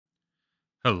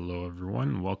Hello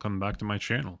everyone, welcome back to my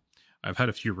channel. I've had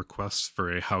a few requests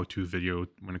for a how-to video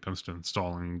when it comes to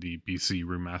installing the BC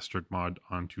Remastered mod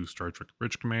onto Star Trek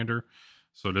Bridge Commander,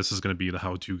 so this is going to be the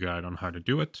how-to guide on how to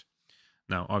do it.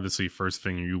 Now obviously first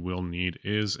thing you will need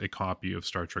is a copy of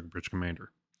Star Trek Bridge Commander.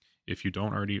 If you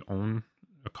don't already own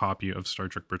a copy of Star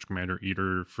Trek Bridge Commander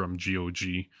either from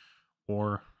GOG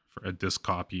or for a disc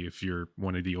copy if you're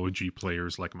one of the OG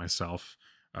players like myself,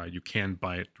 you can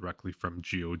buy it directly from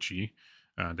GOG.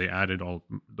 They added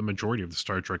the majority of the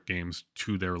Star Trek games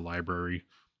to their library.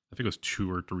 I think it was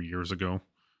 2 or 3 years ago.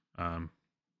 Um,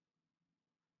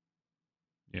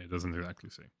 yeah, it doesn't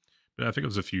exactly say, but I think it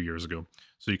was a few years ago.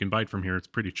 So you can buy it from here. It's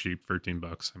pretty cheap,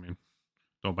 $13. I mean,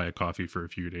 don't buy a coffee for a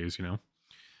few days, you know.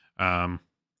 Um,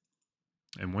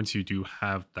 and once you do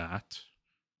have that,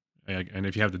 and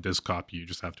if you have the disc copy, you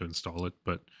just have to install it.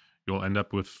 But you'll end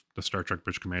up with the Star Trek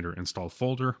Bridge Commander install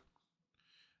folder.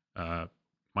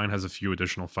 Mine has a few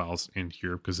additional files in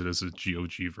here because it is a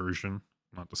GOG version,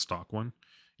 not the stock one.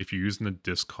 If you're using the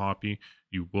disk copy,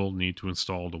 you will need to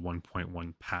install the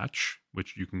 1.1 patch,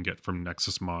 which you can get from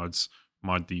Nexus Mods,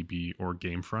 ModDB, or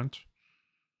Gamefront.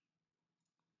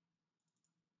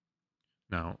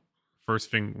 Now, first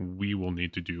thing we will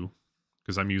need to do,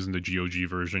 because I'm using the GOG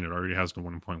version, it already has the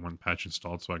 1.1 patch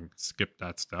installed, so I can skip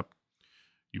that step.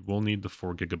 You will need the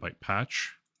 4 GB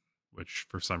patch, which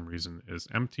for some reason is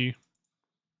empty.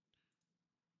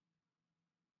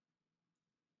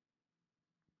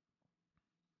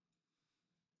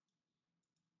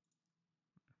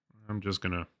 I'm just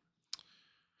going to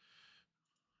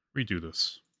redo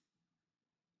this.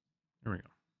 There we go.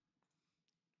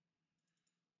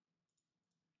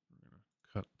 We're going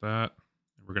to cut that.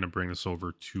 We're going to bring this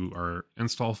over to our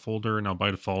install folder. Now,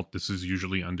 by default, this is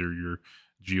usually under your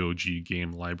GOG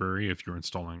game library if you're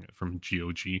installing it from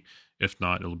GOG. If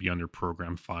not, it'll be under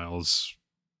program files,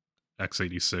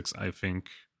 x86, I think.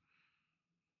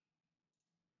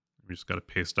 We just got to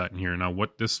paste that in here. Now,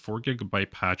 what this 4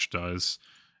 GB patch does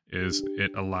is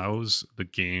it allows the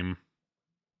game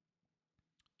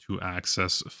to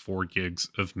access 4 gigs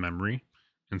of memory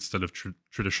instead of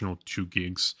traditional 2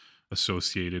 gigs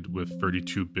associated with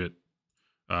 32-bit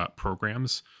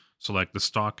programs. So like the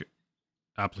stock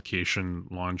application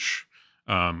launch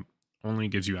only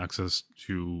gives you access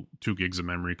to 2 gigs of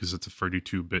memory because it's a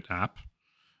 32-bit app.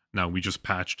 Now we just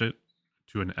patched it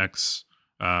to an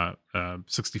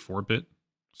X64-bit,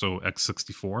 so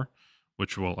X64,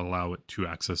 which will allow it to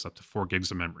access up to 4 gigs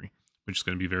of memory, which is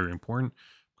going to be very important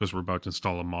because we're about to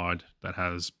install a mod that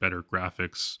has better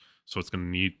graphics, so it's going to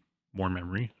need more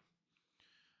memory.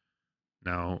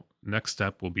 Now, next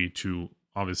step will be to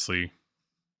obviously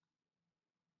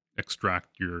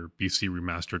extract your BC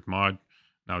Remastered mod.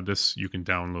 Now, this you can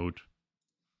download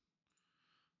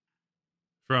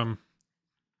from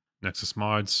Nexus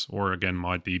Mods, or again,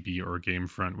 ModDB or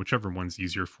Gamefront, whichever one's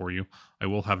easier for you. I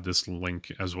will have this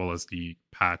link as well as the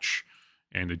patch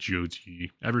and the GOG,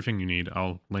 everything you need.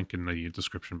 I'll link in the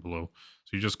description below.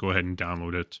 So you just go ahead and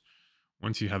download it.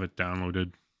 Once you have it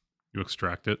downloaded, you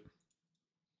extract it.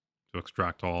 To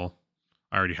extract all,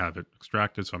 I already have it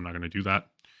extracted, so I'm not going to do that.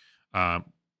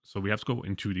 So we have to go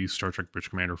into the Star Trek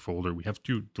Bridge Commander folder. We have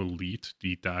to delete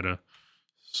the data,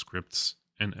 scripts,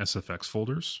 and SFX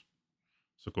folders.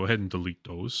 So go ahead and delete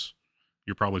those.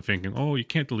 You're probably thinking, oh, you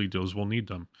can't delete those. We'll need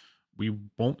them. We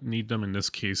won't need them in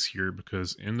this case here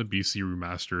because in the BC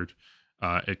Remastered,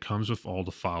 it comes with all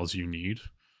the files you need.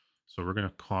 So we're going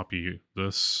to copy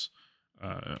this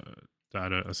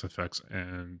data, SFX,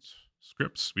 and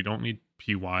scripts. We don't need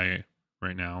PY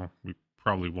right now. We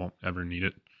probably won't ever need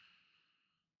it.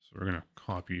 So we're going to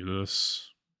copy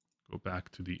this, go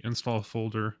back to the install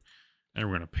folder, and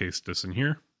we're going to paste this in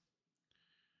here.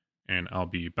 And I'll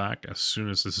be back as soon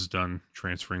as this is done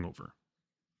transferring over.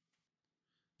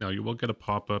 Now you will get a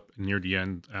pop-up near the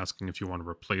end asking if you want to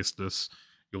replace this.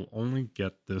 You'll only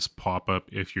get this pop-up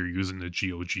if you're using the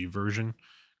GOG version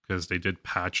because they did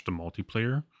patch the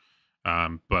multiplayer.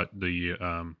 But the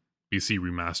BC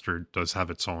Remastered does have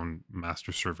its own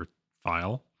master server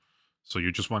file. So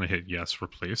you just want to hit yes,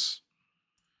 replace.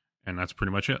 And that's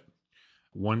pretty much it.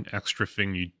 One extra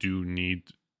thing you do need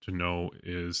to know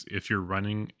is if you're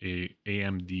running a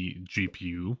AMD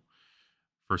GPU,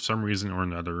 for some reason or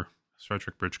another, Star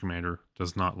Trek Bridge Commander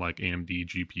does not like AMD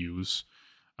GPUs.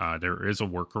 There is a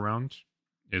workaround.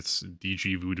 It's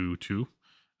DG Voodoo 2.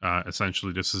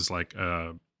 Essentially, this is like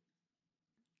a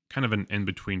kind of an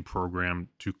in-between program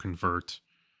to convert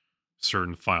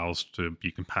certain files to be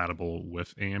compatible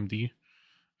with AMD.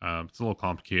 It's a little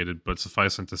complicated, but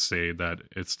suffice it to say that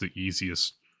it's the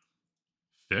easiest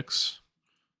fix.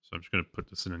 So I'm just going to put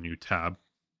this in a new tab.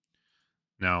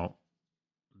 Now,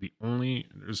 we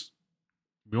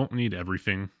won't need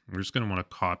everything. We're just going to want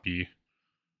to copy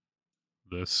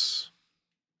this,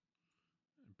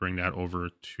 bring that over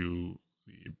to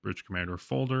the Bridge Commander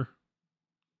folder.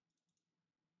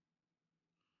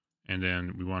 And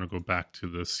then we want to go back to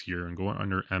this here and go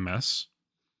under MS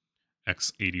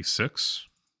x86.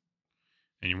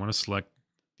 And you want to select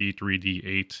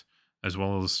D3D8 as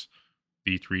well as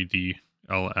D3D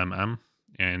LMM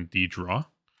and DDraw.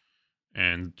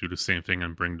 And do the same thing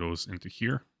and bring those into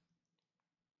here.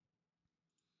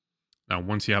 Now,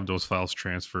 once you have those files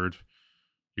transferred,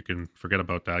 you can forget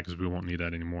about that because we won't need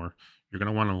that anymore. You're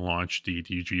going to want to launch the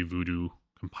DG Voodoo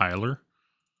compiler.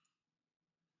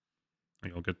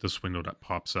 And you'll get this window that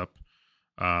pops up.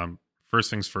 First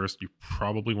things first, you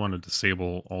probably want to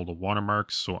disable all the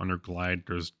watermarks. So under Glide,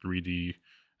 there's 3D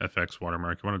FX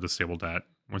watermark. You want to disable that.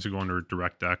 Once you go under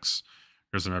DirectX,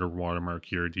 there's another watermark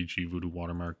here, DG Voodoo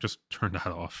watermark. Just turn that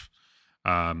off.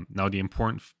 Now, the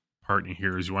important part in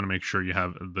here is you want to make sure you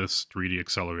have this 3D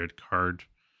accelerated card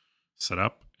set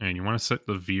up, and you want to set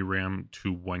the VRAM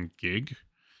to 1 gig.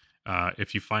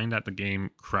 If you find that the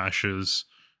game crashes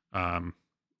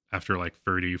after like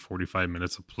 30-45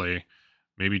 minutes of play,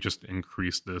 maybe just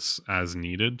increase this as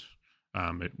needed.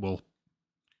 It will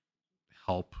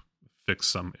help fix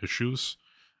some issues.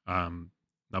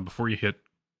 Now, before you hit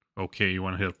OK, you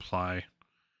want to hit apply,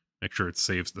 make sure it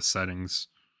saves the settings,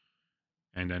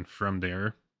 and then from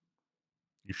there,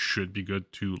 you should be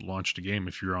good to launch the game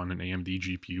if you're on an AMD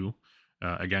GPU.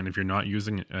 Again, if you're not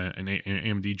using an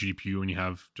AMD GPU and you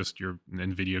have just your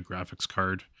NVIDIA graphics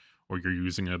card, or you're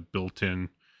using a built-in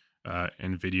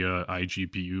NVIDIA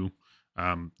iGPU,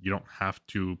 you don't have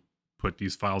to put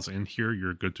these files in here.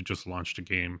 You're good to just launch the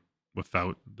game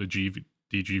without the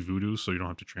DG Voodoo, so you don't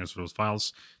have to transfer those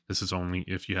files. This is only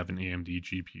if you have an AMD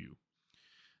GPU.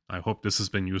 I hope this has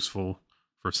been useful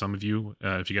for some of you.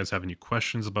 If you guys have any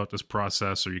questions about this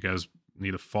process, or you guys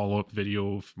need a follow-up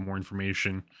video for more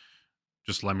information,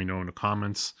 just let me know in the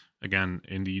comments. Again,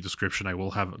 in the description, I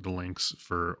will have the links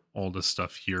for all this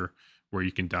stuff here, where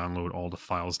you can download all the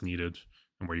files needed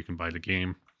and where you can buy the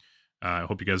game. I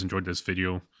hope you guys enjoyed this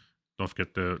video. Don't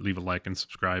forget to leave a like and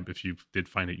subscribe if you did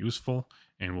find it useful,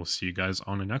 and we'll see you guys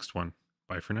on the next one.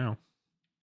 Bye for now.